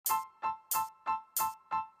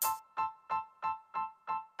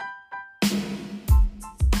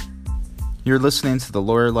You're listening to the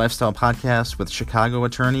Lawyer Lifestyle Podcast with Chicago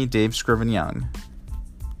attorney Dave Scriven Young.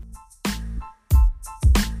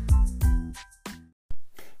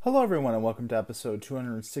 Hello, everyone, and welcome to episode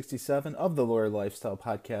 267 of the Lawyer Lifestyle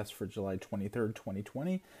Podcast for July 23rd,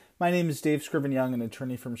 2020. My name is Dave Scriven Young, an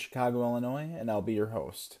attorney from Chicago, Illinois, and I'll be your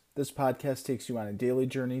host. This podcast takes you on a daily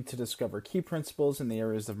journey to discover key principles in the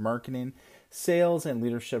areas of marketing, sales, and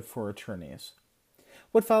leadership for attorneys.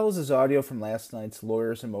 What follows is audio from last night's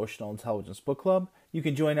Lawyers Emotional Intelligence Book Club. You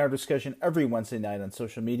can join our discussion every Wednesday night on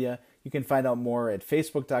social media. You can find out more at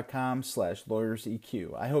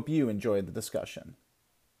facebook.com/lawyerseq. I hope you enjoy the discussion.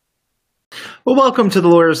 Well, welcome to the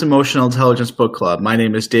Lawyers Emotional Intelligence Book Club. My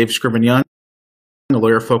name is Dave Scriven Young, a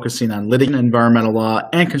lawyer focusing on litigation, environmental law,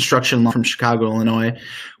 and construction law from Chicago, Illinois.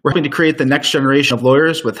 We're hoping to create the next generation of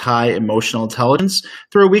lawyers with high emotional intelligence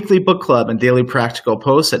through a weekly book club and daily practical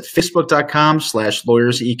posts at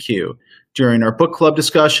facebook.com/lawyerseq. During our book club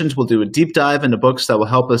discussions, we'll do a deep dive into books that will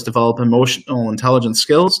help us develop emotional intelligence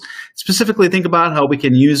skills. Specifically, think about how we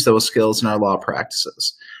can use those skills in our law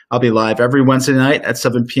practices. I'll be live every Wednesday night at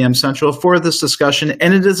 7 p.m. Central for this discussion,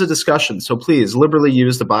 and it is a discussion, so please liberally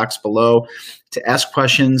use the box below to ask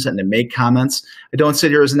questions and to make comments. I don't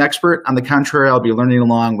sit here as an expert. On the contrary, I'll be learning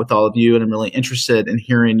along with all of you, and I'm really interested in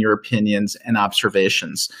hearing your opinions and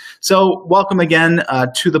observations. So welcome again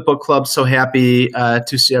to the book club. So happy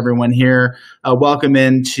to see everyone here. Welcome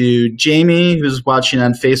in to Jamie, who's watching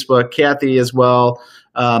on Facebook, Kathy as well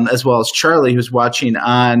as Charlie, who's watching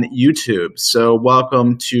on YouTube. So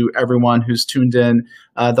welcome to everyone who's tuned in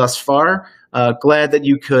thus far. Glad that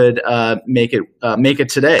you could make it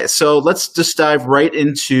today. So let's just dive right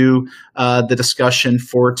into the discussion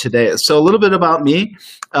for today. So a little bit about me.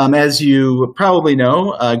 As you probably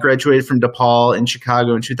know, graduated from DePaul in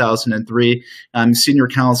Chicago in 2003. I'm senior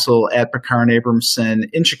counsel at Bakaar & Abramson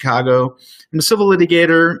in Chicago. I'm a civil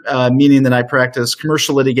litigator, meaning that I practice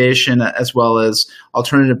commercial litigation as well as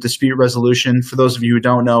alternative dispute resolution. For those of you who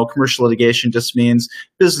don't know, commercial litigation just means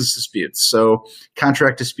business disputes, so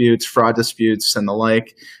contract disputes, fraud disputes, and the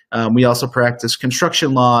like. We also practice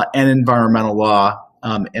construction law and environmental law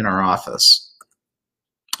in our office.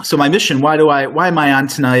 So my mission, why am I on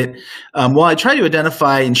tonight? Well, I try to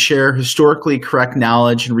identify and share historically correct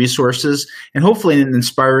knowledge and resources, and hopefully in an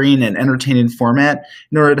inspiring and entertaining format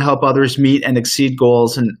in order to help others meet and exceed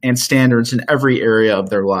goals and standards in every area of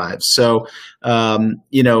their lives. So,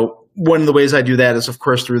 one of the ways I do that is, of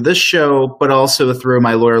course, through this show, but also through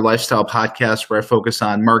my Lawyer Lifestyle Podcast, where I focus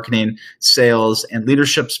on marketing, sales, and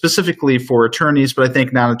leadership, specifically for attorneys, but I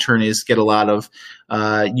think non-attorneys get a lot of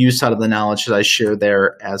use out of the knowledge that I share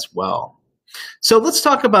there as well. So let's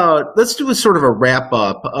do a sort of a wrap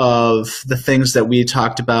up of the things that we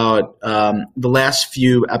talked about the last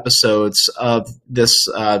few episodes of this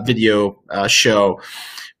video show.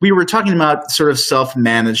 We were talking about sort of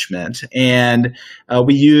self-management, and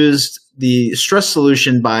we used the Stress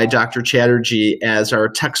Solution by Dr. Chatterjee as our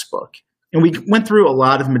textbook. And we went through a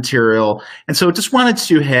lot of material, and so just wanted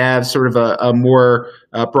to have sort of a more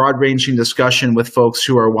broad-ranging discussion with folks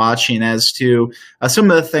who are watching as to some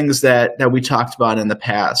of the things that we talked about in the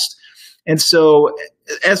past. And so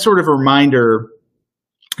as sort of a reminder,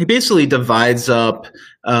 he basically divides up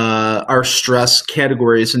our stress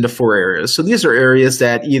categories into 4 areas. So these are areas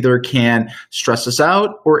that either can stress us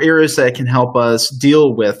out or areas that can help us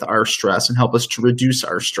deal with our stress and help us to reduce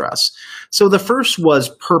our stress. So the first was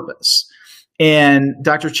purpose. And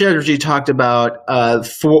Dr. Chatterjee talked about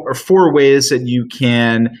four ways that you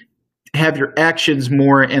can have your actions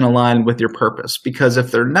more in line with your purpose, because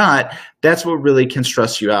if they're not, that's what really can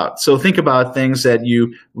stress you out. So think about things that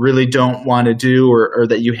you really don't want to do or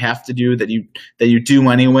that you have to do, that you do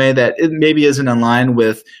anyway, that it maybe isn't in line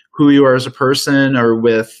with who you are as a person or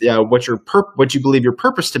with what you believe your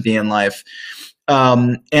purpose to be in life.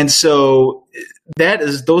 And so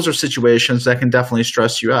those are situations that can definitely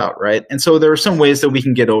stress you out, right? And so there are some ways that we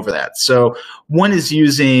can get over that. So one is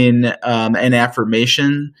using an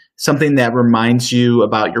affirmation, something that reminds you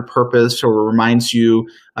about your purpose or reminds you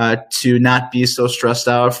to not be so stressed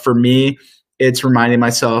out. For me, it's reminding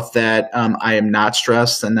myself that I am not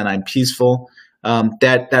stressed and that I'm peaceful.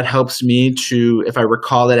 That helps me to, if I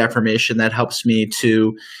recall that affirmation, that helps me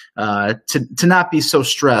to not be so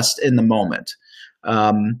stressed in the moment.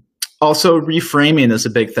 Also, reframing is a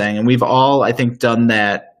big thing, and we've all, I think, done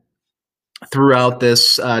that throughout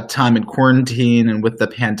this time in quarantine and with the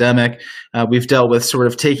pandemic. We've dealt with sort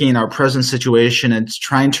of taking our present situation and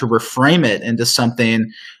trying to reframe it into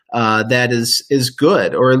something that is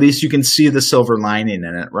good, or at least you can see the silver lining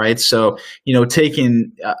in it, right? So,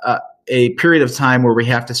 taking a period of time where we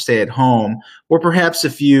have to stay at home, or perhaps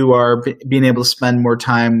if you are being able to spend more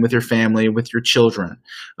time with your family, with your children,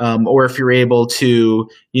 or if you're able to,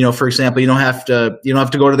 for example, you don't have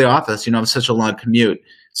to go to the office, you don't have such a long commute.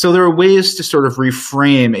 So there are ways to sort of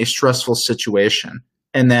reframe a stressful situation,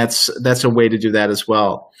 and that's a way to do that as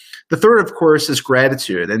well. The third, of course, is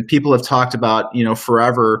gratitude, and people have talked about,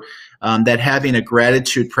 forever, that having a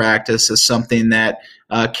gratitude practice is something that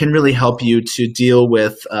can really help you to deal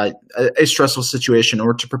with a stressful situation,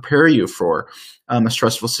 or to prepare you for a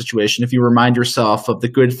stressful situation. If you remind yourself of the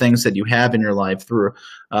good things that you have in your life through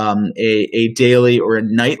a daily or a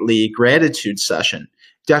nightly gratitude session.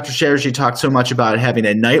 Dr. Chatterjee talked so much about having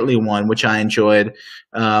a nightly one, which I enjoyed,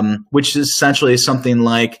 which is essentially something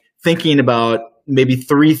like thinking about maybe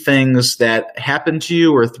 3 things that happened to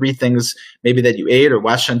you, or 3 things maybe that you ate or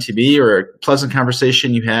watched on TV, or a pleasant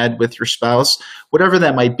conversation you had with your spouse, whatever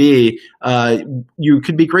that might be. You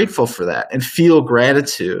could be grateful for that and feel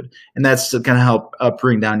gratitude. And that's going to help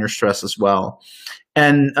bring down your stress as well.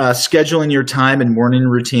 And scheduling your time and morning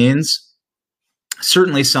routines,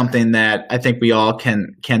 certainly something that I think we all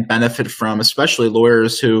can benefit from, especially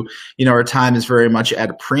lawyers who, our time is very much at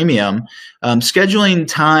a premium. Scheduling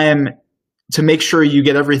time to make sure you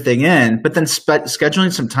get everything in, but then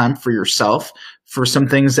scheduling some time for yourself, for some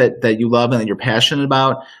things that you love and that you're passionate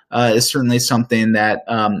about, is certainly something that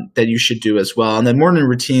you should do as well. And then morning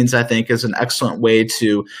routines, I think, is an excellent way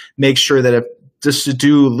to make sure that just to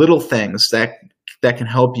do little things that can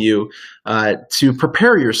help you to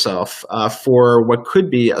prepare yourself for what could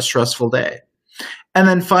be a stressful day. And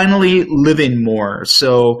then finally, living more.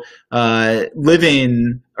 So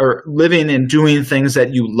living and doing things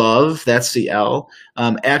that you love, that's the L.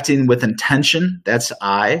 Acting with intention, that's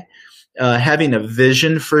I. Having a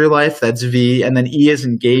vision for your life, that's V. And then E is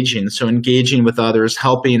engaging. So engaging with others,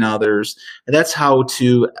 helping others. And that's how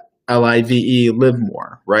to LIVE, live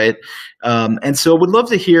more, right? And so would love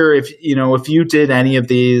to hear if you did any of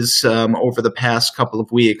these over the past couple of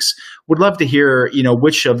weeks. Would love to hear,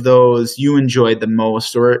 which of those you enjoyed the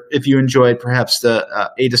most, or if you enjoyed perhaps a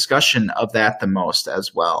discussion of that the most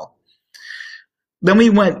as well. Then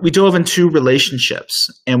we dove into relationships,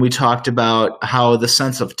 and we talked about how the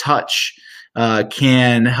sense of touch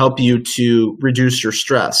can help you to reduce your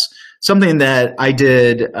stress. Something that I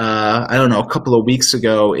did, a couple of weeks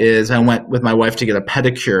ago is I went with my wife to get a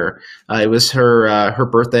pedicure. It was her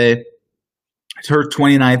birthday. It's her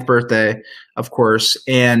 29th birthday, of course.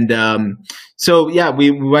 And so, yeah, we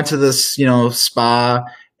went to this, spa,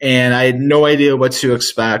 and I had no idea what to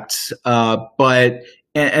expect. But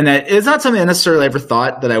it's not something I necessarily ever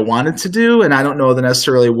thought that I wanted to do, and I don't know that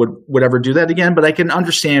necessarily would ever do that again, but I can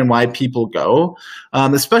understand why people go,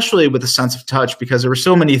 especially with the sense of touch, because there were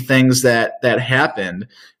so many things that happened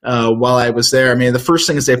while I was there. I mean, the first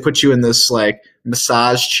thing is they put you in this like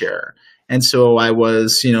massage chair. And so I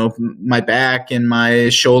was, my back and my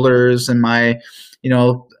shoulders and my,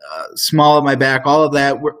 small of my back, all of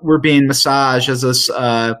that were being massaged as this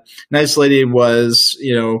nice lady was,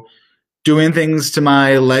 doing things to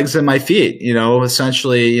my legs and my feet,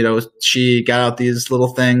 essentially, she got out these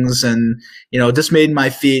little things and, just made my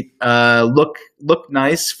feet look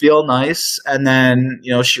nice, feel nice. And then,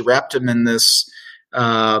 she wrapped them in this,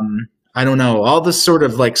 all this sort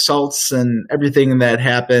of like salts and everything that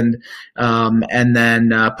happened. And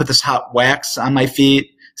then put this hot wax on my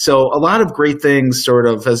feet. So a lot of great things sort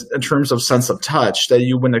of in terms of sense of touch that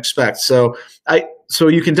you wouldn't expect. So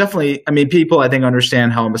you can definitely, people I think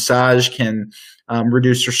understand how a massage can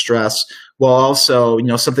reduce your stress, while also,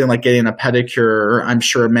 something like getting a pedicure, or I'm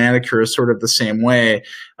sure a manicure is sort of the same way.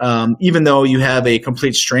 Even though you have a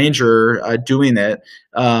complete stranger doing it,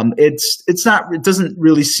 it didn't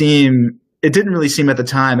really seem at the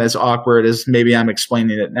time as awkward as maybe I'm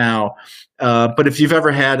explaining it now. But if you've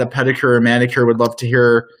ever had a pedicure or manicure, would love to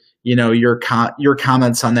hear, your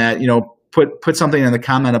comments on that. Put something in the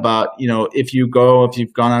comment about, if you've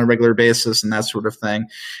gone on a regular basis and that sort of thing,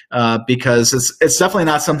 because it's definitely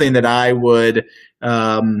not something that I would,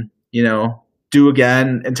 do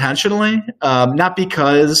again intentionally. Not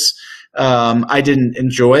because I didn't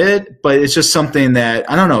enjoy it, but it's just something that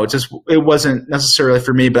I don't know. It wasn't necessarily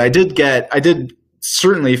for me, but I did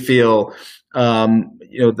certainly feel,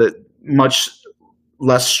 that much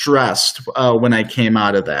less stressed when I came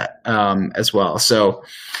out of that as well. So,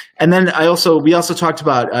 and then we also talked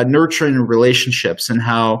about nurturing relationships and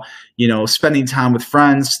how, spending time with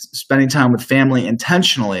friends, spending time with family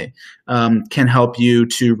intentionally can help you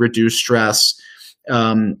to reduce stress.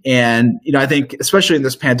 And, I think especially in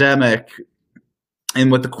this pandemic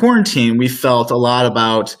and with the quarantine, we felt a lot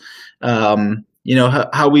about,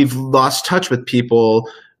 how we've lost touch with people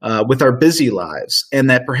with our busy lives, and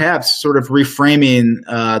that perhaps sort of reframing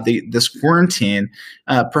this quarantine,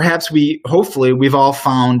 perhaps hopefully we've all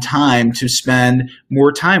found time to spend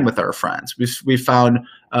more time with our friends. We've found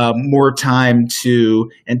more time to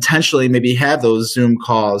intentionally maybe have those Zoom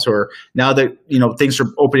calls, or now that things are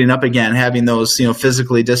opening up again, having those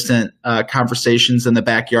physically distant conversations in the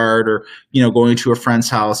backyard, or going to a friend's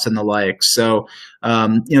house and the like. So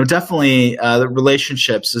definitely the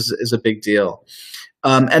relationships is a big deal.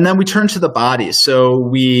 And then we turn to the body. So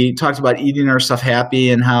we talked about eating our stuff happy,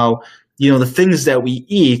 and how the things that we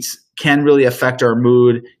eat can really affect our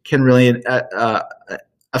mood, can really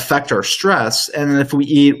affect our stress. And if we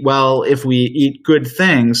eat well, if we eat good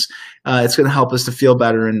things, it's going to help us to feel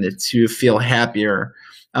better and to feel happier.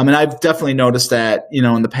 And I've definitely noticed that,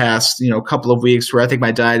 in the past, couple of weeks, where I think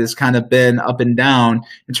my diet has kind of been up and down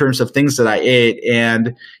in terms of things that I ate.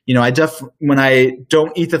 And, when I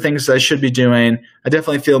don't eat the things that I should be doing, I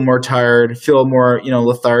definitely feel more tired, feel more,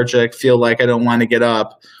 lethargic, feel like I don't want to get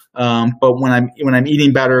up. But when I'm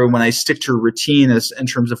eating better, when I stick to a routine in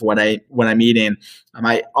terms of what I'm eating,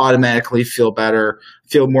 I automatically feel better,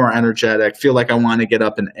 feel more energetic, feel like I want to get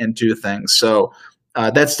up and do things. So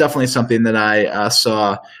that's definitely something that I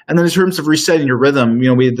saw. And then in terms of resetting your rhythm,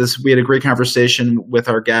 we had a great conversation with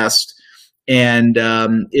our guest, and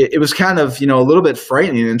it was kind of a little bit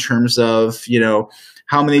frightening in terms of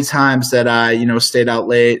how many times that I stayed out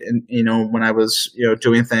late, and when I was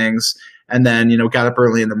doing things, and then got up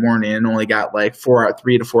early in the morning and only got like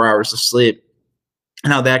 3 to 4 hours of sleep,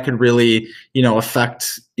 and how that could really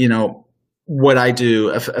affect what I do,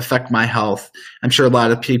 affect my health. I'm sure a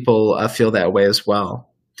lot of people feel that way as well.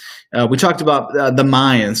 We talked about the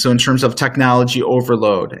mind. So in terms of technology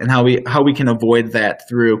overload, and how we can avoid that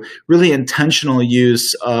through really intentional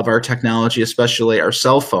use of our technology, especially our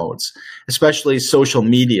cell phones, especially social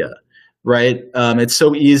media, right? It's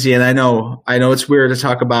so easy. And I know it's weird to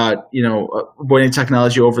talk about, avoiding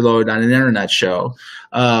technology overload on an internet show.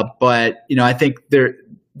 But I think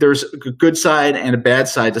there's a good side and a bad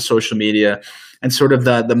side to social media, and sort of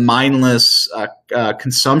the mindless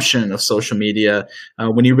consumption of social media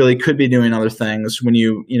when you really could be doing other things, when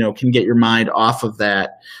you can get your mind off of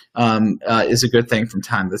that, is a good thing from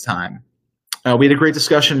time to time. We had a great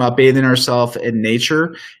discussion about bathing ourselves in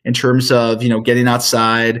nature, in terms of getting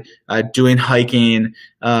outside, doing hiking,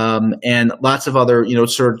 and lots of other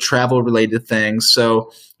sort of travel related things.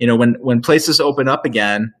 So when places open up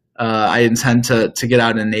again, I intend to get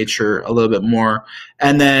out in nature a little bit more.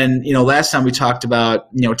 And then, last time we talked about,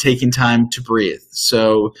 taking time to breathe.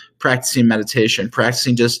 So practicing meditation,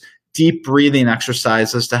 practicing just deep breathing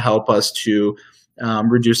exercises to help us to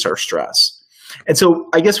reduce our stress. And so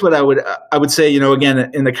I guess what I would say,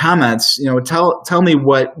 again, in the comments, tell me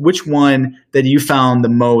which one that you found the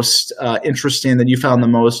most interesting, that you found the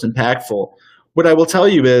most impactful. What I will tell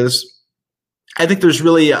you is, I think there's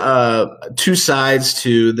really two sides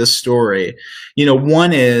to this story.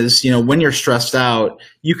 One is, when you're stressed out,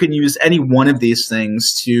 you can use any one of these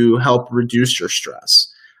things to help reduce your stress.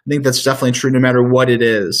 I think that's definitely true no matter what it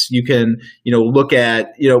is. You can, look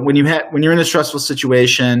at, when you're in a stressful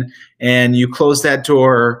situation and you close that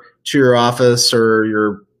door to your office or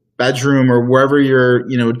your bedroom or wherever you're,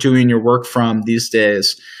 doing your work from these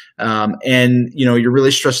days. And you're really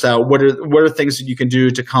stressed out. What are things that you can do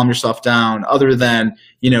to calm yourself down, other than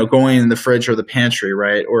going in the fridge or the pantry,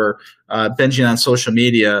 right? Or binging on social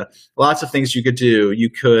media. Lots of things you could do. You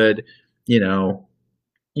could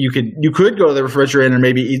you could go to the refrigerator and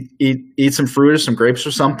maybe eat some fruit or some grapes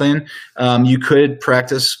or something. You could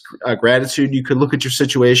practice gratitude. You could look at your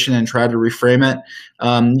situation and try to reframe it.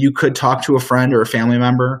 You could talk to a friend or a family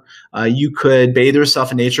member. You could bathe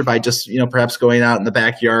yourself in nature by just, perhaps going out in the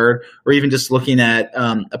backyard, or even just looking at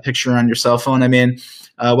a picture on your cell phone. I mean,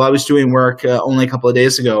 while I was doing work only a couple of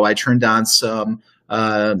days ago, I turned on some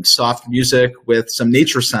soft music with some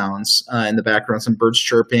nature sounds in the background, some birds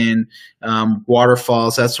chirping,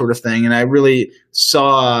 waterfalls, that sort of thing. And I really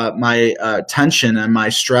saw my tension and my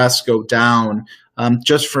stress go down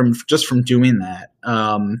just from doing that,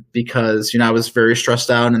 because I was very stressed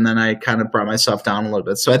out, and then I kind of brought myself down a little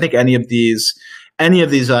bit. So I think any of these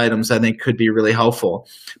items I think could be really helpful.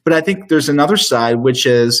 But I think there's another side, which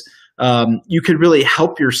is you could really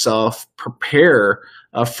help yourself prepare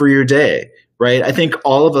for your day. Right. I think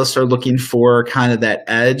all of us are looking for kind of that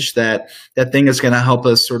edge, that thing is going to help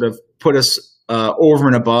us sort of put us over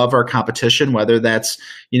and above our competition, whether that's,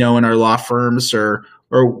 in our law firms or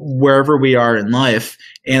or wherever we are in life.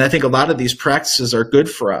 And I think a lot of these practices are good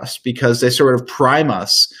for us because they sort of prime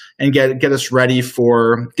us and get us ready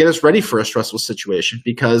for a stressful situation.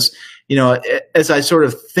 Because, you know, as I sort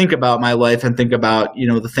of think about my life and think about, you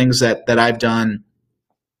know, the things that I've done,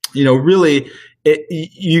 you know, really,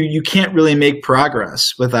 you can't really make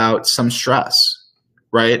progress without some stress,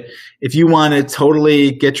 right? If you want to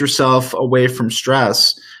totally get yourself away from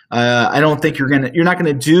stress, I don't think you're not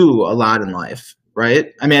gonna do a lot in life,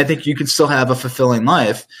 right? I mean, I think you can still have a fulfilling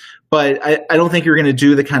life, but I don't think you're going to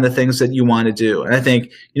do the kind of things that you want to do. And I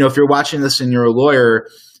think, you know, if you're watching this and you're a lawyer,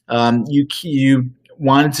 you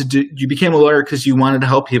became a lawyer because you wanted to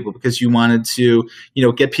help people, because you wanted to, you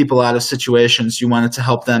know, get people out of situations. You wanted to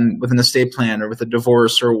help them with an estate plan or with a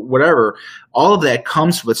divorce or whatever. All of that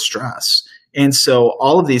comes with stress. And so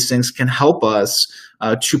all of these things can help us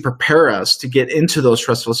to prepare us to get into those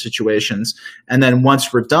stressful situations. And then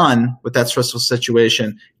once we're done with that stressful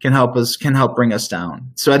situation, can help bring us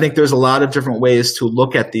down. So I think there's a lot of different ways to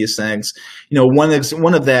look at these things. You know, one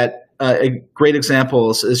of that great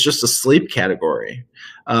examples is just the sleep category,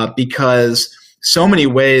 because so many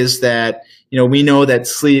ways that, you know, we know that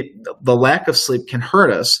the lack of sleep can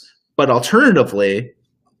hurt us, but alternatively,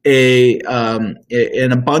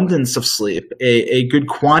 an abundance of sleep, a good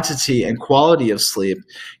quantity and quality of sleep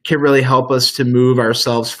can really help us to move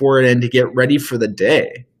ourselves forward and to get ready for the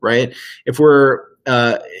day, right? If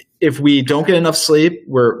we don't get enough sleep,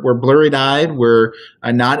 we're blurry-eyed, we're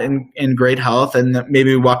not in great health, and maybe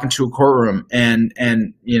we walk into a courtroom and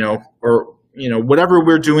you know, or you know, whatever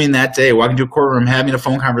we're doing that day, walking to a courtroom, having a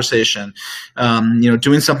phone conversation, you know,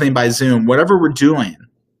 doing something by Zoom, whatever we're doing,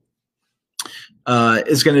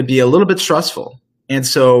 is going to be a little bit stressful. And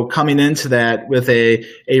so coming into that with a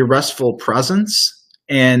restful presence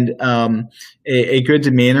and a good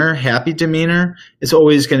demeanor, happy demeanor, is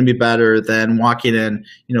always going to be better than walking in,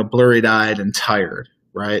 you know, blurry-eyed and tired,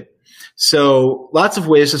 right? So lots of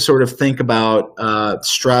ways to sort of think about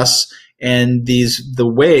stress and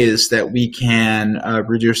the ways that we can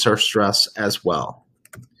reduce our stress as well.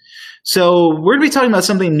 So we're going to be talking about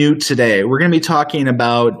something new today. We're going to be talking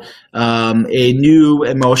about a new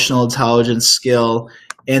emotional intelligence skill,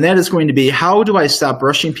 and that is going to be, how do I stop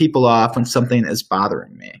brushing people off when something is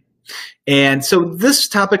bothering me? And so this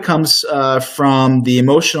topic comes from the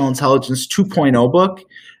Emotional Intelligence 2.0 book,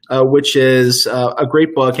 which is a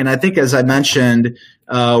great book. And I think, as I mentioned,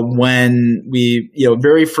 when we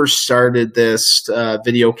very first started this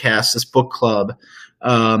video cast, this book club,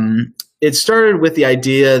 it started with the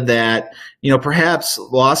idea that, perhaps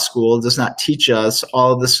law school does not teach us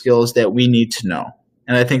all of the skills that we need to know.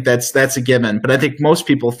 And I think that's a given. But I think most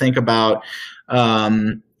people think about,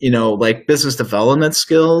 like business development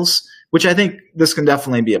skills, which I think this can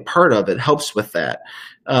definitely be a part of. It helps with that.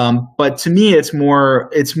 But to me, it's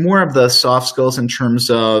more of the soft skills in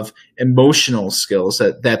terms of emotional skills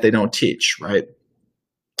that they don't teach, right?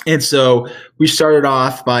 And so we started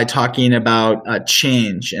off by talking about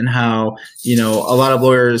change and how, a lot of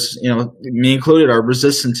lawyers, me included, are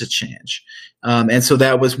resistant to change. And so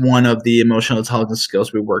that was one of the emotional intelligence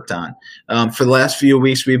skills we worked on. For the last few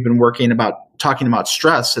weeks, we've been talking about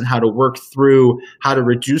stress and how to work through how to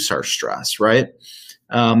reduce our stress, right?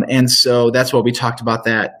 And so that's what we talked about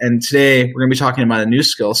that. And today we're going to be talking about a new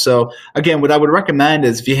skill. So again, what I would recommend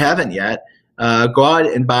is, if you haven't yet, go out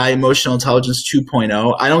and buy Emotional Intelligence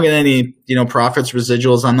 2.0. I don't get any, profits,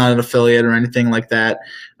 residuals. I'm not an affiliate or anything like that.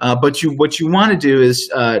 But what you want to do is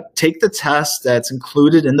take the test that's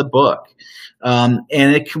included in the book, and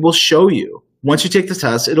it will show you. Once you take the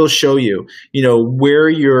test, it'll show you, where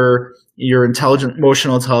your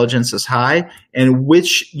emotional intelligence is high and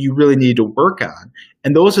which you really need to work on.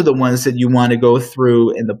 And those are the ones that you want to go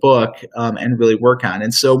through in the book and really work on.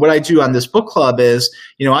 And so what I do on this book club is,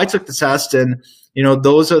 I took the test, and,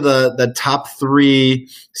 those are the top 3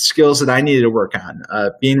 skills that I needed to work on.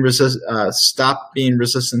 Stop being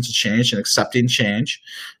resistant to change and accepting change,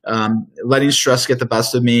 letting stress get the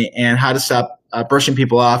best of me, and how to stop brushing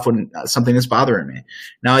people off when something is bothering me.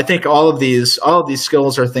 Now, I think all of these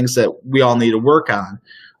skills are things that we all need to work on.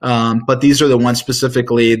 But these are the ones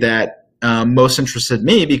specifically that most interested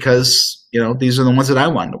me, because, these are the ones that I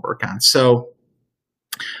wanted to work on. So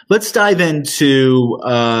let's dive into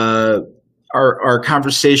our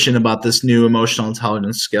conversation about this new emotional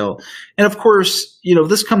intelligence skill. And of course,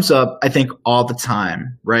 this comes up, I think, all the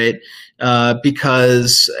time, right?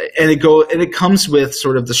 Because it comes with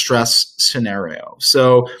sort of the stress scenario.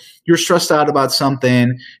 So you're stressed out about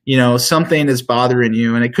something, something is bothering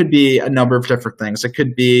you, and it could be a number of different things. It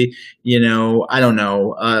could be, I don't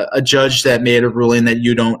know, a judge that made a ruling that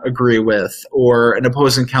you don't agree with, or an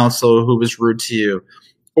opposing counsel who was rude to you,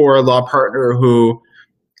 or a law partner who,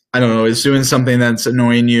 I don't know, is doing something that's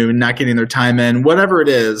annoying you, not getting their time in, whatever it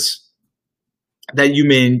is that you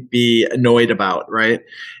may be annoyed about, right?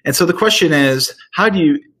 And so the question is,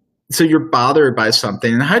 so you're bothered by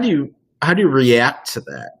something, and how do you react to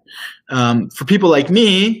that? For people like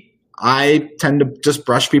me, I tend to just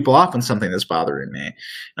brush people off on something that's bothering me,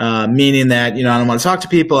 meaning that, I don't want to talk to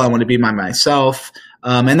people. I want to be by myself.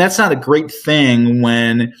 And that's not a great thing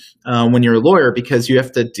when you're a lawyer, because you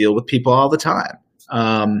have to deal with people all the time.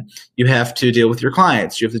 You have to deal with your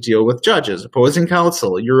clients. You have to deal with judges, opposing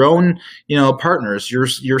counsel, your own, partners,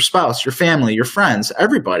 your spouse, your family, your friends,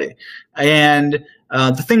 everybody. And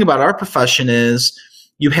the thing about our profession is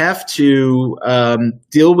you have to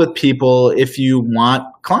deal with people if you want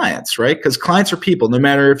clients, right? Because clients are people. No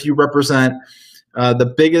matter if you represent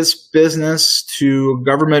the biggest business to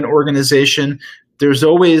government organization, there's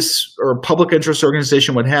always, or public interest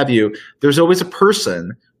organization, what have you, there's always a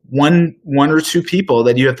person, one or two people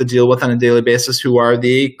that you have to deal with on a daily basis who are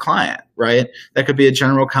the client, right? That could be a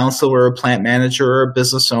general counsel or a plant manager or a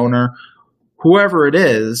business owner, whoever it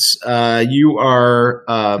is. You are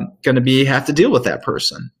going to have to deal with that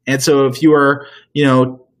person. And so if you are,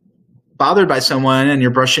 bothered by someone and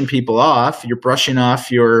you're brushing people off, you're brushing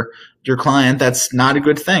off your client, that's not a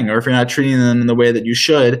good thing. Or if you're not treating them in the way that you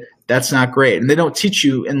should, that's not great. And they don't teach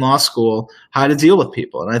you in law school how to deal with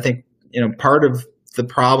people. And I think, part of the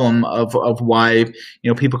problem of why,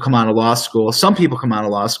 people come out of law school, some people come out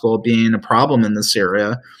of law school being a problem in this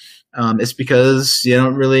area, is because they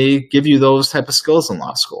don't really give you those type of skills in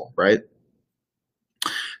law school, right?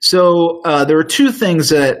 So there were two things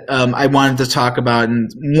that I wanted to talk about, and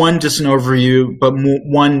one just an overview, but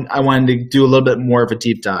one I wanted to do a little bit more of a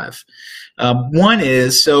deep dive. One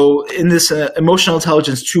is, so in this Emotional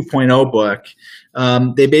Intelligence 2.0 book,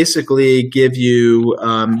 they basically give you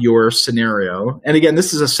your scenario. And again,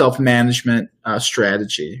 this is a self-management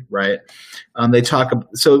strategy, right? They talk,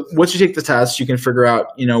 so once you take the test, you can figure out,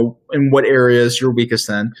 in what areas you're weakest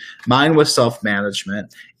in. Mine was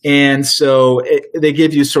self-management. And so they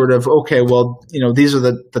give you sort of, okay, well, these are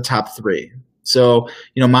the top three. So,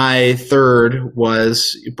 my third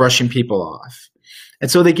was brushing people off. And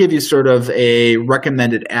so they give you sort of a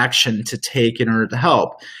recommended action to take in order to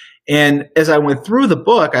help. And as I went through the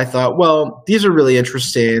book, I thought, well, these are really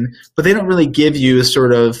interesting, but they don't really give you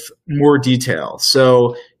sort of more detail.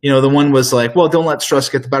 So, the one was like, well, don't let stress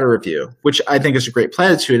get the better of you, which I think is a great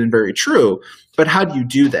platitude and very true. But how do you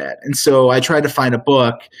do that? And so I tried to find a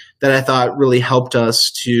book that I thought really helped us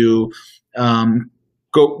to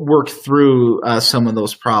go work through some of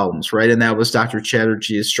those problems, right? And that was Dr.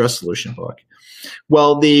 Chatterjee's Stress Solution book.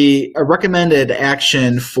 Well, the recommended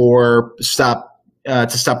action for to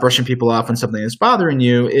stop brushing people off when something is bothering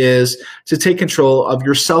you is to take control of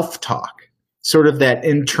your self-talk, sort of that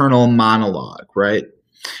internal monologue, right?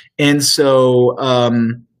 And so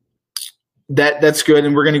that's good,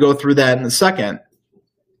 and we're going to go through that in a second.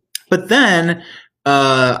 But then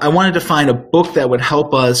I wanted to find a book that would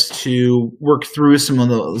help us to work through some of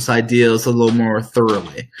those ideas a little more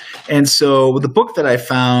thoroughly. And so the book that I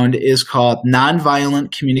found is called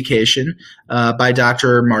Nonviolent Communication by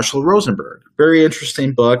Dr. Marshall Rosenberg. Very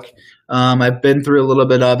interesting book. I've been through a little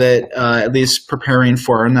bit of it, at least preparing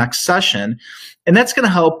for our next session. And that's going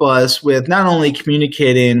to help us with not only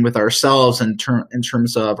communicating with ourselves in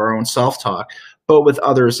terms of our own self-talk, but with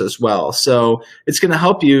others as well. So it's going to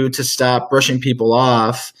help you to stop brushing people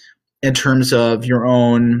off in terms of your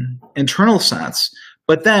own internal sense.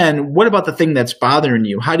 But then what about the thing that's bothering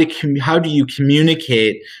you? How do you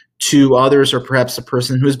communicate to others, or perhaps the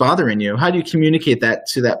person who's bothering you? How do you communicate that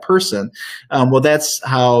to that person? Well, that's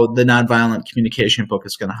how the Nonviolent Communication book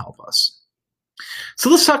is going to help us. So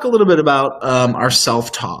let's talk a little bit about our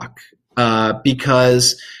self-talk,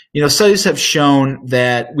 because studies have shown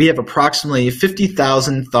that we have approximately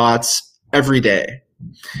 50,000 thoughts every day,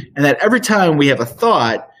 and that every time we have a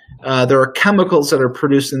thought, there are chemicals that are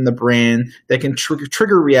produced in the brain that can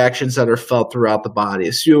trigger reactions that are felt throughout the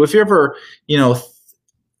body. So if you ever,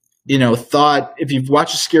 thought, if you've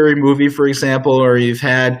watched a scary movie, for example, or you've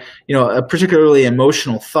had, a particularly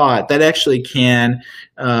emotional thought, that actually can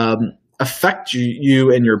affect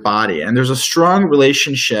you and your body. And there's a strong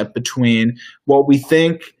relationship between what we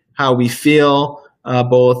think how we feel,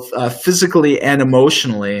 both physically and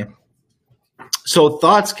emotionally. So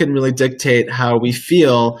thoughts can really dictate how we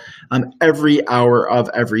feel every hour of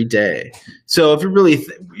every day. So if you really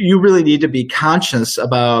need to be conscious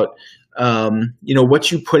about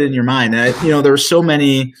what you put in your mind. And there are so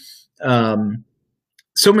many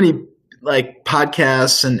like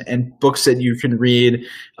podcasts and books that you can read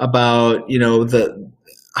about what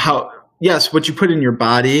you put in your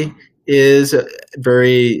body is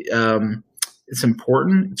very it's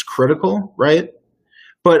important, it's critical, right?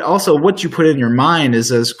 But also what you put in your mind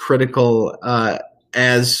is as critical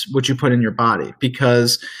as what you put in your body,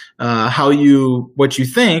 because what you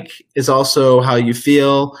think is also how you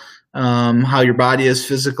feel, how your body is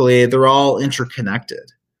physically. They're all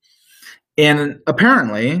interconnected. And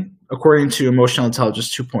apparently, according to Emotional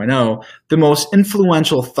Intelligence 2.0, the most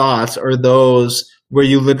influential thoughts are those where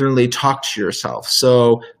you literally talk to yourself.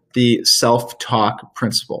 So the self-talk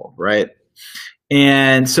principle, right?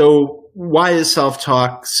 And so why is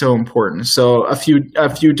self-talk so important? So a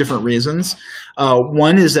few different reasons.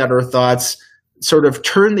 One is that our thoughts sort of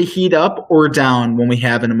turn the heat up or down when we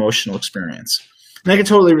have an emotional experience. And I can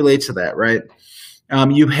totally relate to that, right?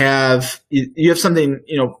 You have something,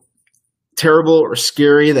 terrible or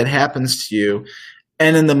scary that happens to you.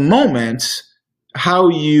 And in the moment,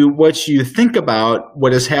 what you think about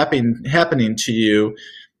what is happening to you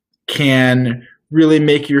can really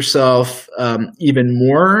make yourself even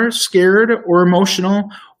more scared or emotional,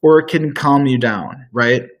 or it can calm you down,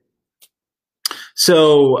 right?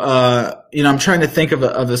 So, I'm trying to think of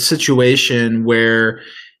a situation where,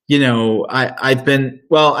 I've been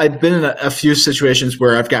in a few situations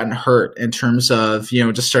where I've gotten hurt in terms of,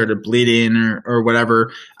 just started bleeding or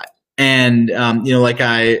whatever. And,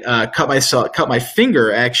 I cut my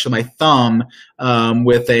finger, actually my thumb,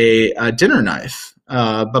 with a dinner knife,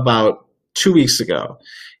 about 2 weeks ago.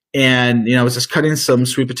 And, I was just cutting some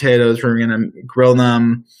sweet potatoes. We were going to grill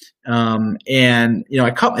them. And,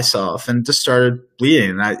 I cut myself and just started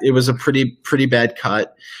bleeding. It was a pretty bad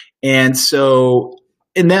cut. And so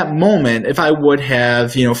in that moment, if I would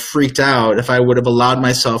have, freaked out, if I would have allowed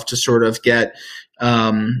myself to sort of get,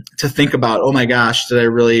 to think about, oh my gosh, did I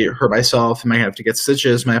really hurt myself? Am I going to have to get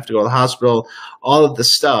stitches? Am I going to have to go to the hospital? All of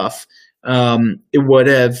this stuff. It would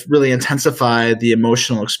have really intensified the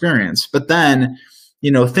emotional experience. But then,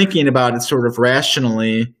 thinking about it sort of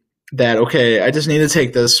rationally, that, okay, I just need to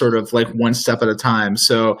take this sort of like one step at a time.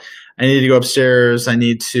 So I need to go upstairs. I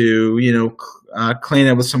need to, clean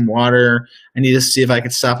it with some water. I need to see if I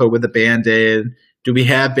could stop it with a Band-Aid. Do we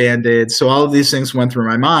have Band-Aids? So all of these things went through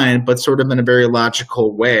my mind, but sort of in a very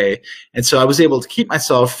logical way. And so I was able to keep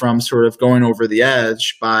myself from sort of going over the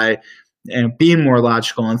edge by being more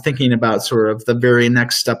logical and thinking about sort of the very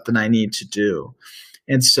next step that I need to do.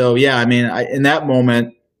 And so, yeah, in that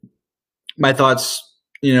moment, my thoughts,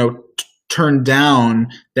 turn down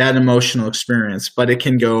that emotional experience, but it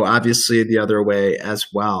can go obviously the other way as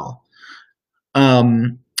well.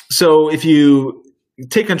 So if you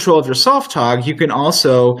take control of your self-talk, you can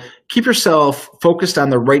also keep yourself focused on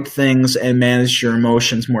the right things and manage your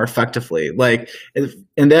emotions more effectively.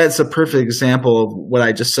 And that's a perfect example of what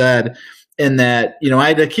I just said, in that, I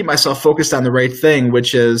had to keep myself focused on the right thing,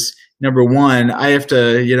 which is, number one, I have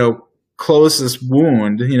to, close this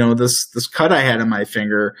wound, this cut I had on my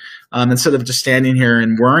finger, instead of just standing here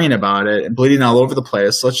and worrying about it and bleeding all over the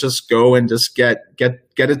place. Let's just go and just get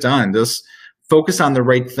it done. Just focus on the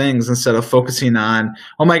right things instead of focusing on,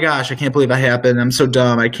 oh my gosh, I can't believe that happened. I'm so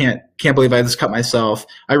dumb. I can't believe I just cut myself.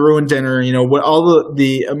 I ruined dinner. What all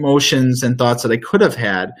the emotions and thoughts that I could have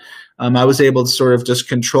had. I was able to sort of just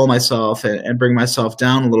control myself and bring myself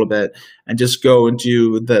down a little bit and just go and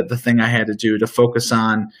do the thing I had to do to focus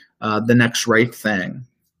on the next right thing.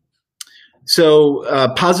 So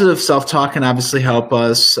positive self-talk can obviously help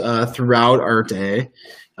us throughout our day,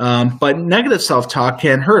 but negative self-talk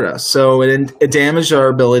can hurt us. So it damages our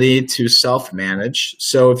ability to self-manage.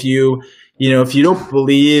 So if you don't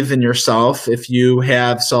believe in yourself, if you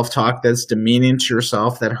have self-talk that's demeaning to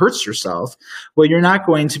yourself, that hurts yourself, well, you're not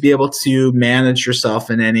going to be able to manage yourself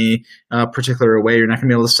in any particular way. You're not going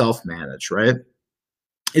to be able to self-manage, right?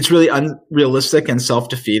 It's really unrealistic and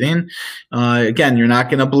self-defeating. Again, you're not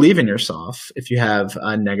going to believe in yourself if you have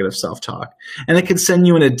a negative self-talk. And it can send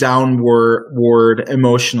you in a downward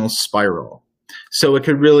emotional spiral. So it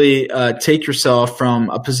could really take yourself from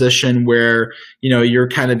a position where, you're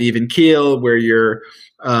kind of even keel, where you're,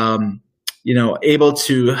 able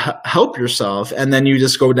to help yourself. And then you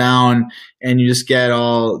just go down and you just get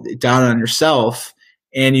all down on yourself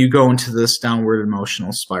and you go into this downward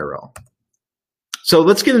emotional spiral. So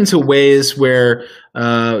let's get into ways where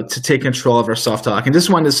to take control of our self-talk. And just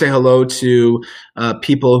wanted to say hello to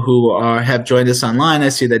people who have joined us online. I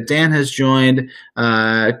see that Dan has joined,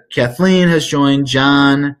 Kathleen has joined,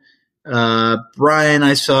 John, Brian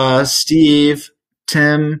I saw, Steve,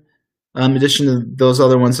 Tim, in addition to those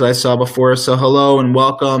other ones that I saw before. So hello and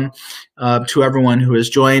welcome to everyone who has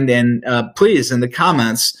joined. And please, in the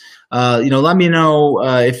comments, let me know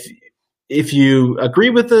if you agree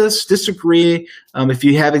with this, disagree, if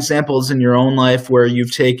you have examples in your own life where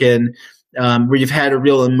you've taken, where you've had a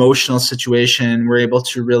real emotional situation, were able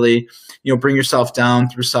to really, bring yourself down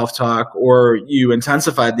through self-talk, or you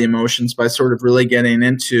intensified the emotions by sort of really getting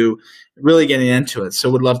into it. So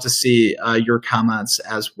would love to see your comments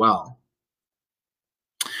as well.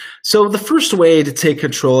 So the first way to take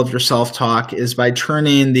control of your self-talk is by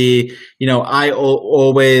turning the, I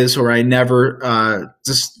always or I never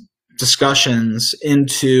discussions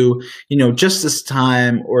into, just this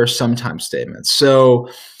time or sometimes statements. So,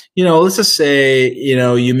 let's just say,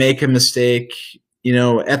 you make a mistake,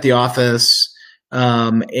 at the office,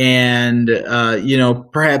 and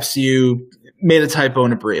perhaps you made a typo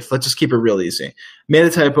in a brief. Let's just keep it real easy. Made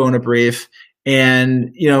a typo in a brief.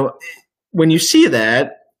 And, when you see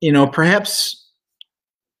that, perhaps,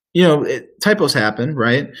 typos happen,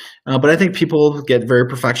 right? But I think people get very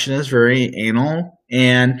perfectionist, very anal,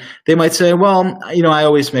 and they might say, well, I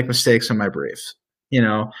always make mistakes in my briefs,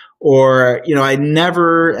 or, I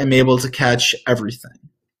never am able to catch everything.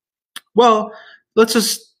 Well, let's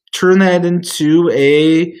just turn that into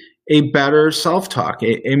a better self-talk,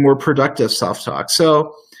 a more productive self-talk.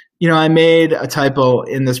 So, I made a typo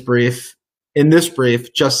in this brief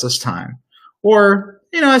just this time. Or,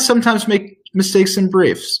 I sometimes make mistakes in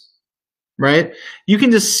briefs, right? You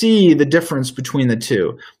can just see the difference between the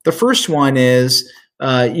two. The first one is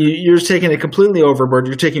you're taking it completely overboard.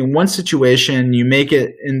 You're taking one situation, you make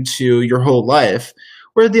it into your whole life,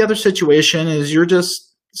 where the other situation is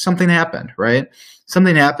something happened, right?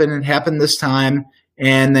 Something happened, it happened this time,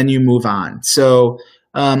 and then you move on. So,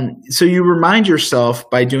 so you remind yourself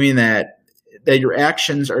by doing that your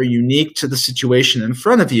actions are unique to the situation in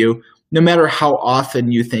front of you, no matter how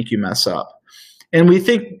often you think you mess up. And we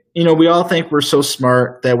think, we all think we're so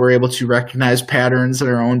smart that we're able to recognize patterns in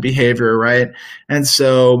our own behavior, right? And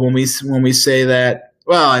so when we say that,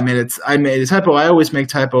 well, I made a typo, I always make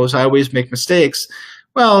typos, I always make mistakes.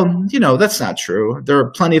 Well, that's not true. There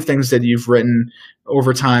are plenty of things that you've written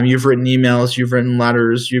over time. You've written emails, you've written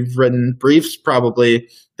letters, you've written briefs probably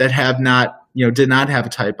that have not, did not have a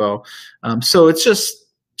typo. So it's just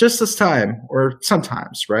this time or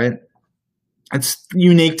sometimes, right? It's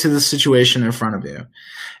unique to the situation in front of you.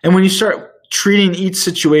 And when you start treating each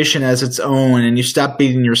situation as its own and you stop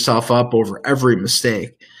beating yourself up over every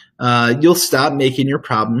mistake, you'll stop making your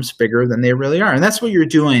problems bigger than they really are. And that's what you're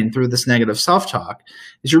doing through this negative self-talk,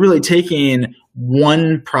 is you're really taking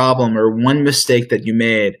one problem or one mistake that you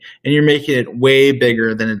made and you're making it way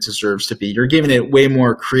bigger than it deserves to be. You're giving it way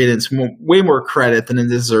more credence, way more credit than it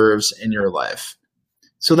deserves in your life.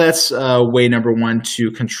 So that's way number one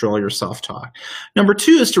to control your self-talk. Number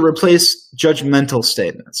two is to replace judgmental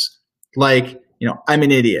statements like, I'm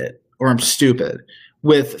an idiot or I'm stupid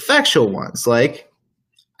with factual ones like,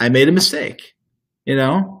 I made a mistake.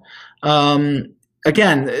 Again,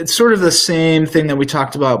 it's sort of the same thing that we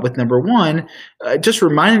talked about with number one, just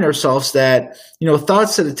reminding ourselves that,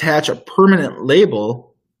 thoughts that attach a permanent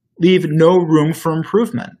label leave no room for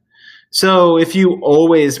improvement. So if you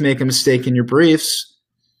always make a mistake in your briefs,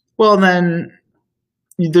 well, then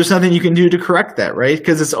there's nothing you can do to correct that, right?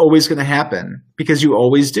 Because it's always going to happen because you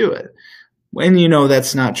always do it. When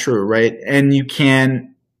that's not true, right? And you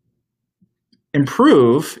can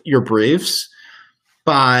improve your briefs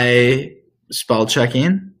by spell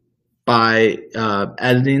checking, by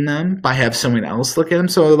editing them, by have someone else look at them.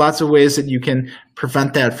 So lots of ways that you can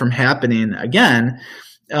prevent that from happening again,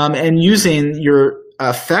 and using your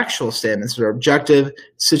factual statements that are objective,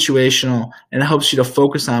 situational, and it helps you to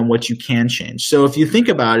focus on what you can change. So if you think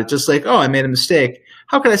about it, just like, oh, I made a mistake,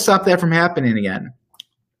 how can I stop that from happening again?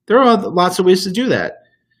 There are lots of ways to do that.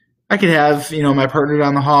 I could have, my partner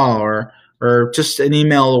down the hall or just an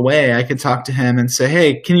email away. I could talk to him and say,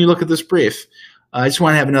 hey, can you look at this brief? I just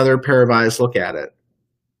want to have another pair of eyes look at it.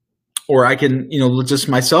 Or I can, just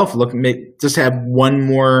myself just have one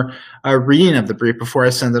more reading of the brief before I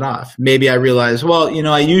send it off. Maybe I realize, well,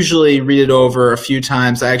 I usually read it over a few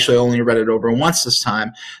times. I actually only read it over once this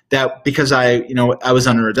time. That because I was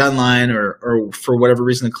under a deadline or for whatever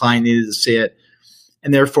reason the client needed to see it,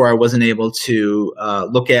 and therefore I wasn't able to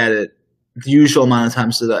look at it the usual amount of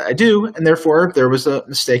times that I do, and therefore there was a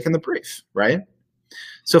mistake in the brief, right?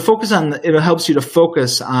 So it helps you to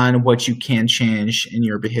focus on what you can change in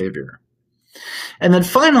your behavior. And then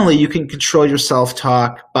finally, you can control your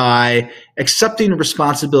self-talk by accepting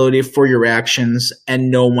responsibility for your actions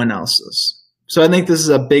and no one else's. So I think this is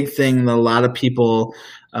a big thing that a lot of people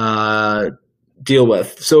deal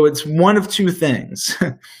with. So it's one of two things.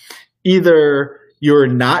 Either you're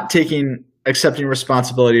not accepting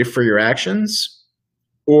responsibility for your actions,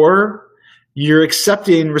 or you're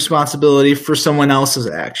accepting responsibility for someone else's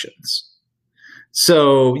actions.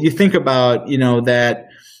 So you think about, that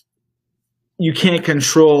you can't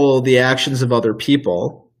control the actions of other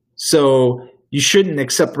people. So you shouldn't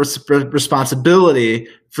accept responsibility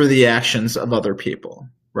for the actions of other people,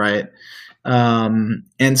 right?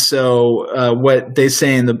 And so what they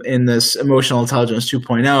say in this Emotional Intelligence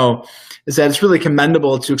 2.0 is that it's really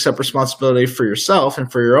commendable to accept responsibility for yourself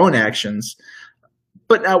and for your own actions,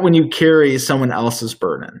 but not when you carry someone else's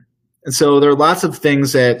burden. And so there are lots of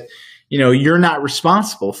things that, you're not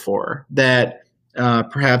responsible for that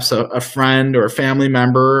perhaps a friend or a family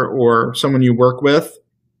member or someone you work with,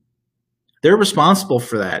 they're responsible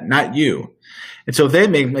for that, not you. And so if they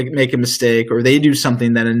make a mistake or they do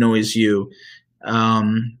something that annoys you,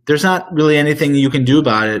 there's not really anything you can do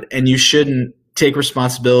about it, and you shouldn't take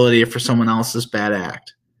responsibility for someone else's bad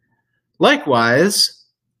act. Likewise,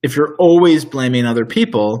 if you're always blaming other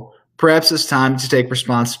people, perhaps it's time to take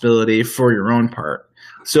responsibility for your own part.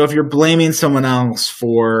 So if you're blaming someone else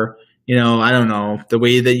for, I don't know, the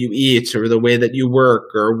way that you eat or the way that you work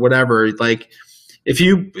or whatever, like if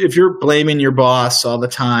you're blaming your boss all the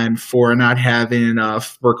time for not having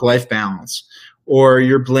enough work-life balance, or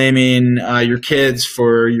you're blaming your kids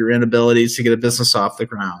for your inability to get a business off the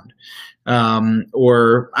ground,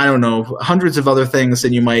 or I don't know, hundreds of other things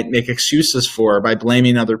that you might make excuses for by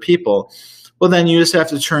blaming other people, well, then you just have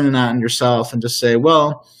to turn it on yourself and just say,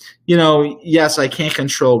 well, yes, I can't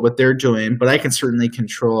control what they're doing, but I can certainly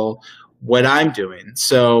control what I'm doing.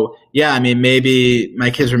 So yeah, maybe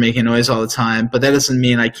my kids are making noise all the time, but that doesn't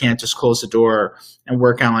mean I can't just close the door and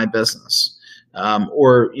work on my business,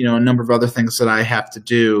 or a number of other things that I have to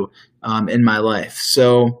do in my life.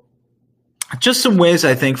 So just some ways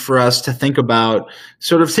I think for us to think about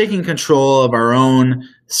sort of taking control of our own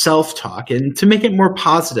self-talk and to make it more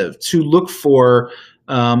positive, to look for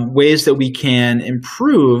ways that we can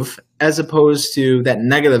improve as opposed to that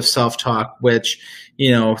negative self-talk, which,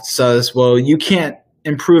 says, well, you can't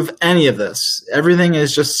improve any of this. Everything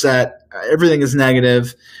is just set. Everything is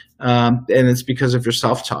negative. And it's because of your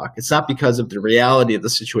self-talk. It's not because of the reality of the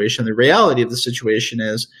situation. The reality of the situation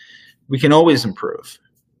is we can always improve,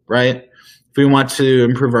 right? If we want to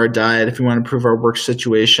improve our diet, if we want to improve our work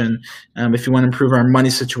situation, if we want to improve our money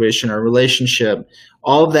situation, our relationship,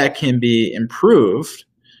 all of that can be improved.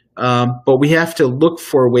 But we have to look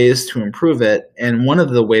for ways to improve it. And one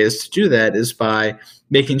of the ways to do that is by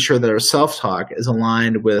making sure that our self-talk is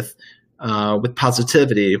aligned with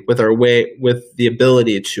positivity, with the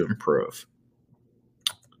ability to improve.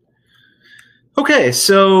 Okay,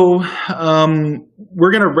 so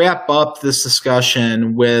we're going to wrap up this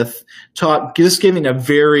discussion with just giving a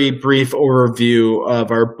very brief overview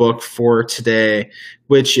of our book for today,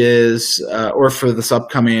 which is, or for this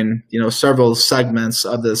upcoming, several segments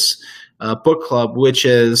of this book club, which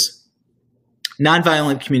is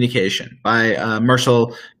Nonviolent Communication by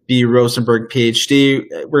Marshall B. Rosenberg, PhD.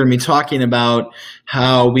 We're going to be talking about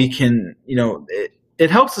how we can, it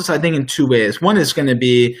helps us, I think, in two ways. One is going to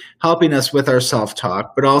be helping us with our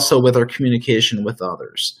self-talk, but also with our communication with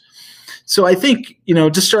others. So I think,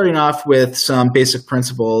 just starting off with some basic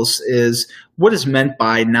principles is what is meant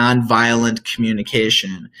by nonviolent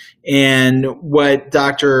communication. And what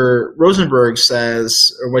Dr. Rosenberg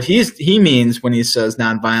says, or what he means when he says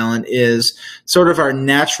nonviolent, is sort of our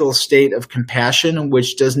natural state of compassion,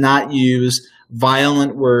 which does not use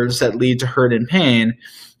violent words that lead to hurt and pain,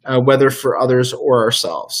 whether for others or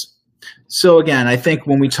ourselves. So again, I think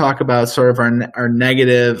when we talk about sort of our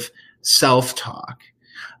negative self-talk,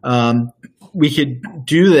 we could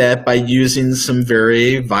do that by using some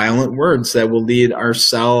very violent words that will lead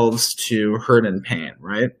ourselves to hurt and pain,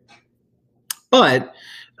 right? But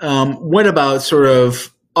what about sort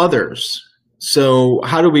of others? So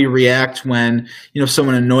how do we react when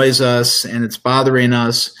someone annoys us and it's bothering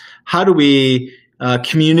us? How do we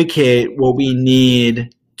communicate what we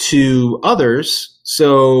need to others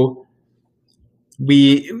so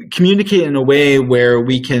we communicate in a way where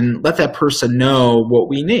we can let that person know what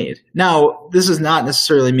we need. Now, this does not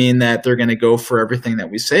necessarily mean that they're going to go for everything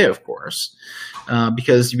that we say, of course,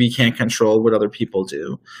 because we can't control what other people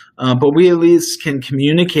do. But we at least can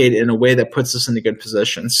communicate in a way that puts us in a good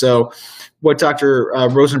position. So what Dr.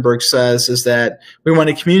 Rosenberg says is that we want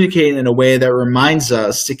to communicate in a way that reminds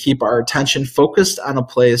us to keep our attention focused on a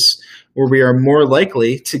place where we are more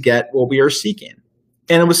likely to get what we are seeking.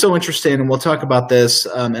 And it was so interesting, and we'll talk about this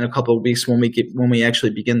in a couple of weeks when we actually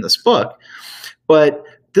begin this book. But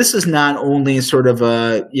this is not only sort of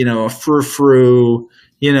a frou-frou,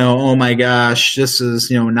 oh my gosh, this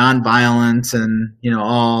is nonviolent and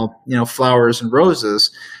all flowers and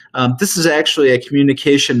roses. This is actually a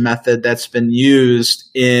communication method that's been used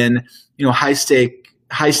in high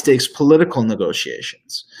stakes political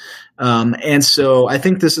negotiations. And so I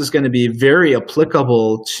think this is going to be very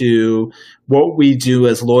applicable to what we do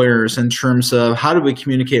as lawyers in terms of how do we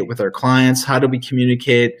communicate with our clients? How do we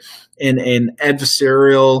communicate in an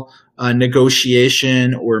adversarial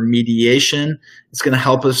negotiation or mediation? It's going to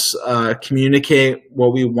help us communicate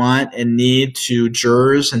what we want and need to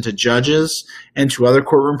jurors and to judges and to other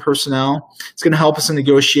courtroom personnel. It's going to help us in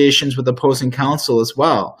negotiations with opposing counsel as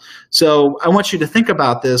well. So I want you to think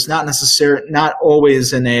about this, not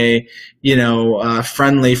always in a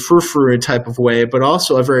friendly frou-frou type of way, but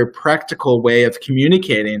also a very practical way of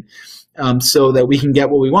communicating so that we can get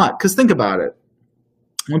what we want. Because think about it.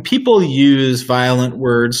 When people use violent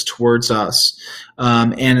words towards us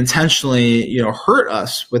and intentionally, hurt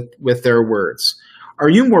us with their words, are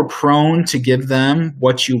you more prone to give them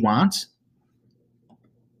what you want?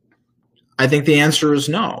 I think the answer is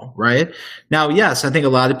no, right? Now, yes, I think a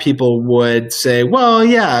lot of people would say, well,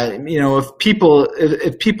 yeah, if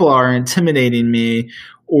people are intimidating me,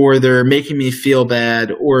 or they're making me feel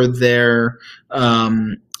bad, or they're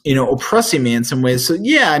oppressing me in some ways. So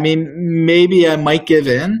yeah, I mean, maybe I might give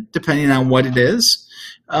in depending on what it is.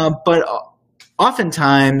 But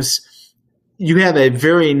oftentimes you have a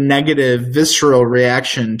very negative, visceral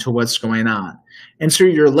reaction to what's going on. And so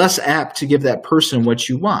you're less apt to give that person what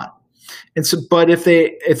you want. And so, but if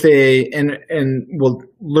they, and we'll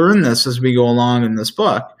learn this as we go along in this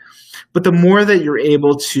book, but the more that you're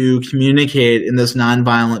able to communicate in this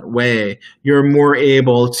nonviolent way, you're more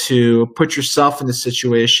able to put yourself in a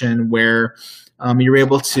situation where you're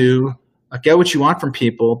able to get what you want from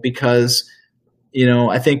people. Because,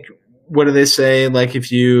 I think, what do they say? Like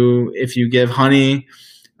if you give honey,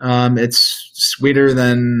 it's sweeter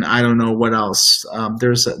than I don't know what else.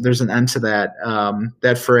 There's an end to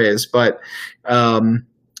that phrase. But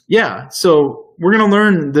yeah, so we're going to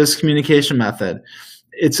learn this communication method.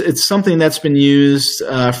 It's something that's been used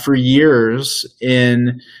for years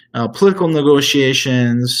in political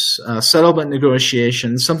negotiations, settlement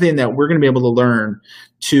negotiations, something that we're going to be able to learn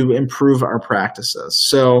to improve our practices.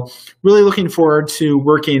 So really looking forward to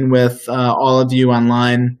working with all of you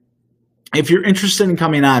online. If you're interested in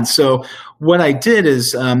coming on, so what I did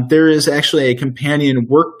is there is actually a companion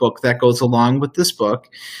workbook that goes along with this book,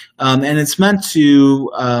 and it's meant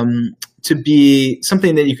to be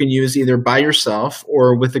something that you can use either by yourself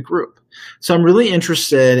or with a group. So I'm really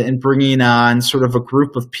interested in bringing on sort of a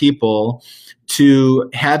group of people to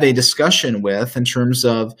have a discussion with in terms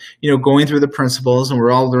of, going through the principles, and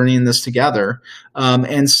we're all learning this together.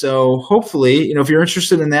 And so hopefully, if you're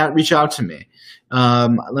interested in that, reach out to me.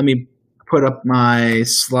 Let me put up my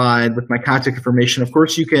slide with my contact information. Of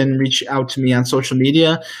course, you can reach out to me on social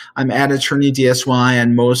media. I'm at Attorney DSY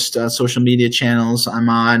on most social media channels. I'm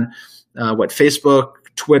on Facebook,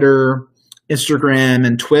 Twitter, Instagram,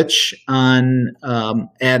 and Twitch on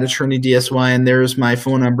at Attorney DSY, and there's my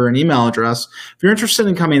phone number and email address. If you're interested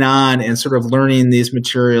in coming on and sort of learning these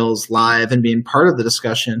materials live and being part of the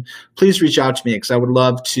discussion, please reach out to me, because I would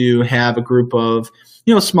love to have a group of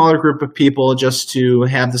a smaller group of people just to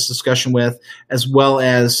have this discussion with, as well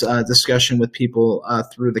as discussion with people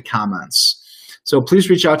through the comments. So please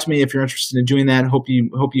reach out to me if you're interested in doing that. Hope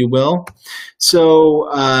you will. So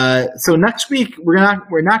next week we're not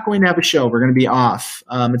going to have a show. We're going to be off.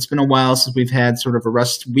 It's been a while since we've had sort of a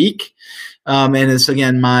rest week, and it's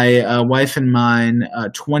again my wife and mine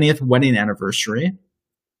 20th wedding anniversary.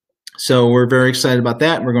 So we're very excited about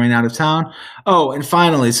that. We're going out of town. Oh, and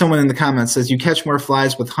finally, someone in the comments says you catch more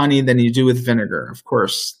flies with honey than you do with vinegar. Of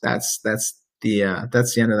course, that's the end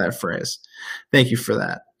of that phrase. Thank you for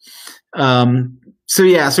that.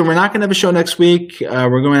 So we're not going to have a show next week.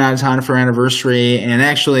 We're going out of town for our anniversary, and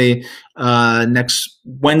actually, next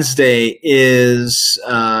Wednesday is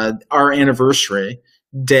our anniversary.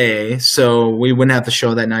 day, so we wouldn't have the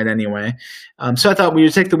show that night anyway. So I thought we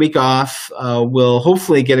would take the week off. We'll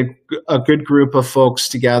hopefully get a good group of folks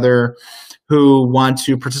together who want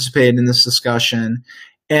to participate in this discussion.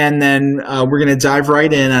 And then we're going to dive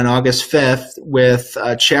right in on August 5th with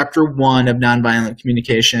Chapter 1 of Nonviolent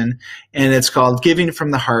Communication, and it's called Giving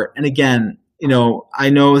from the Heart. And again, I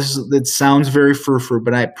know it sounds very frou-frou,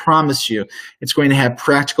 but I promise you it's going to have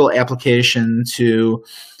practical application to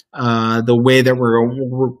the way that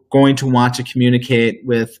we're going to want to communicate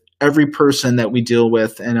with every person that we deal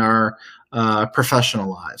with in our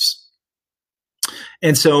professional lives.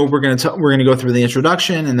 And so we're going to go through the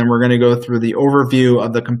introduction, and then we're going to go through the overview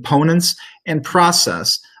of the components and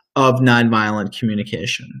process of nonviolent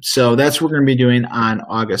communication. So that's what we're going to be doing on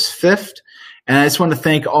August 5th. And I just want to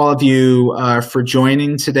thank all of you for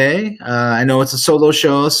joining today. I know it's a solo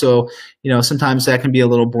show, so sometimes that can be a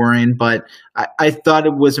little boring, but I thought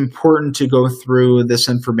it was important to go through this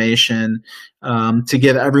information to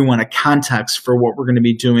give everyone a context for what we're going to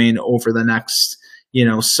be doing over the next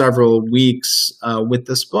several weeks with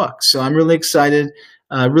this book. So I'm really excited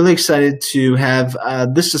to have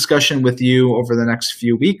this discussion with you over the next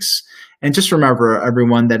few weeks. And just remember,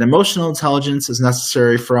 everyone, that emotional intelligence is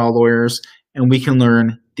necessary for all lawyers, and we can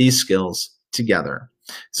learn these skills together.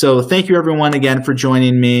 So thank you, everyone, again for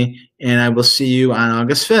joining me, and I will see you on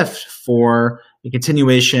August 5th for a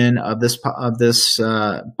continuation of this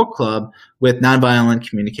book club with nonviolent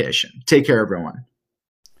communication. Take care, everyone.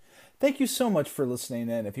 Thank you so much for listening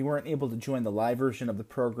in. If you weren't able to join the live version of the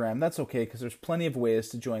program, that's okay, because there's plenty of ways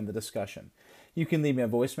to join the discussion. You can leave me a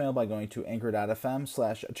voicemail by going to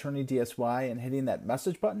anchor.fm/attorneydsy and hitting that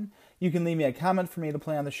message button. You can leave me a comment for me to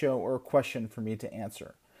play on the show or a question for me to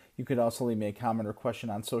answer. You could also leave me a comment or question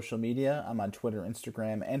on social media. I'm on Twitter,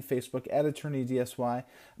 Instagram, and Facebook at AttorneyDSY.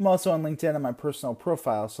 I'm also on LinkedIn on my personal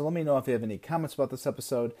profile, so let me know if you have any comments about this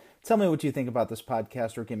episode. Tell me what you think about this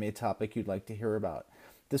podcast, or give me a topic you'd like to hear about.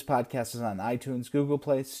 This podcast is on iTunes, Google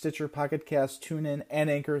Play, Stitcher, Pocket Cast, TuneIn, and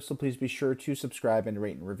Anchor, so please be sure to subscribe and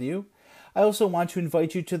rate and review. I also want to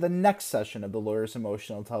invite you to the next session of the Lawyer's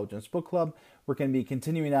Emotional Intelligence Book Club. We're going to be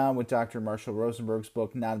continuing on with Dr. Marshall Rosenberg's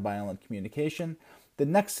book, Nonviolent Communication. The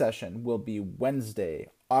next session will be Wednesday,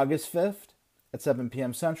 August 5th at 7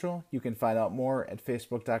 p.m. Central. You can find out more at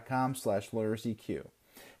facebook.com/lawyersEQ.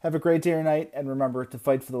 Have a great day or night, and remember to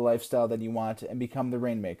fight for the lifestyle that you want and become the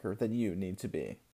rainmaker that you need to be.